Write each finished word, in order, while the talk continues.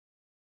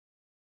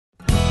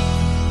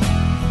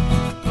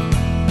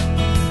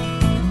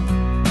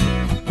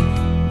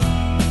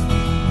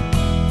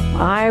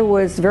I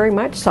was very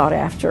much sought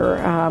after,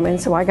 and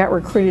so I got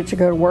recruited to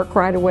go to work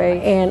right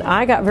away, and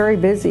I got very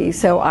busy,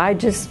 so I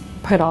just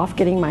put off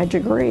getting my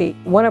degree.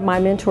 One of my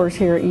mentors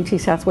here at UT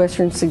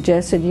Southwestern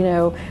suggested,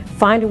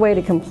 find a way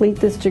to complete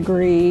this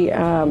degree,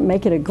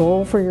 make it a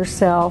goal for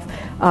yourself,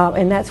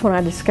 and that's when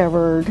I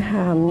discovered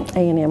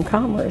A&M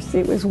Commerce.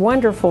 It was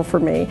wonderful for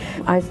me.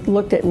 I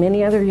looked at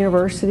many other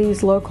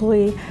universities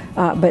locally,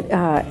 but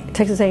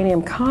Texas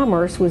A&M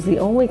Commerce was the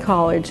only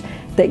college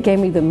that gave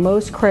me the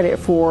most credit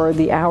for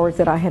the hours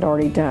that I had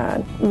already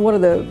done. One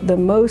of the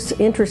most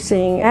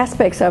interesting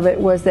aspects of it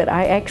was that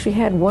I actually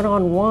had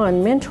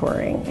one-on-one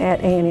mentoring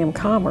at A&M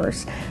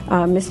Commerce.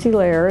 Misty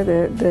Lair,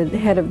 the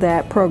head of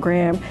that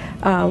program,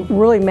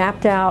 really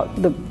mapped out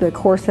the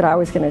course that I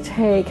was going to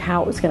take,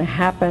 how it was going to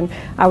happen.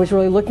 I was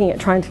really looking at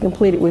trying to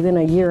complete it within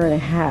a year and a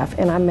half,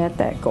 and I met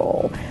that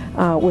goal.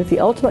 With the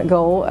ultimate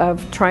goal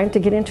of trying to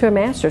get into a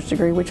master's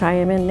degree, which I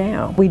am in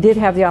now. We did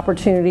have the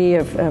opportunity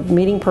of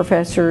meeting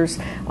professors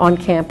on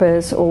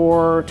campus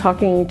or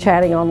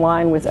chatting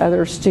online with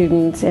other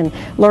students and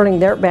learning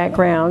their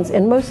backgrounds,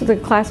 and most of the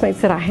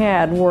classmates that I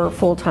had were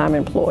full-time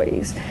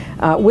employees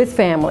with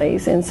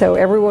families, and so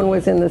everyone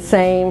was in the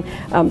same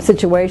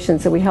situation,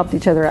 so we helped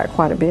each other out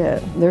quite a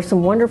bit. There's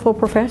some wonderful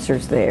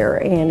professors there,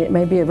 and it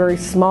may be a very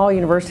small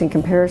university in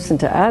comparison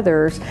to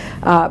others,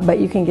 but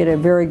you can get a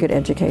very good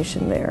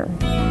education there.